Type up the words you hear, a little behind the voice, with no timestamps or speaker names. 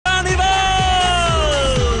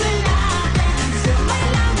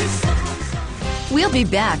We'll be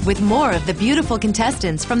back with more of the beautiful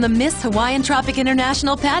contestants from the Miss Hawaiian Tropic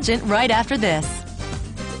International pageant right after this.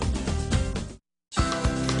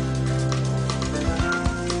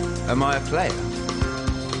 Am I a player?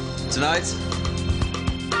 Tonight?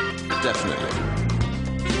 Definitely.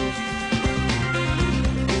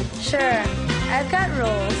 Sure, I've got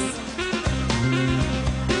rules.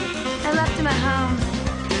 I left him at home.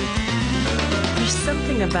 There's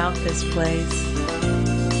something about this place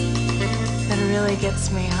that really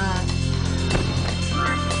gets me hot.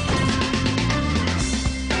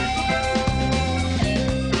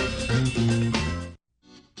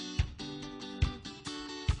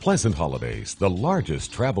 Pleasant Holidays, the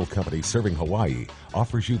largest travel company serving Hawaii,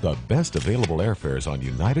 offers you the best available airfares on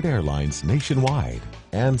United Airlines nationwide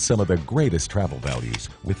and some of the greatest travel values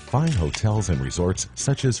with fine hotels and resorts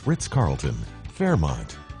such as Ritz-Carlton,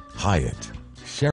 Fairmont, Hyatt,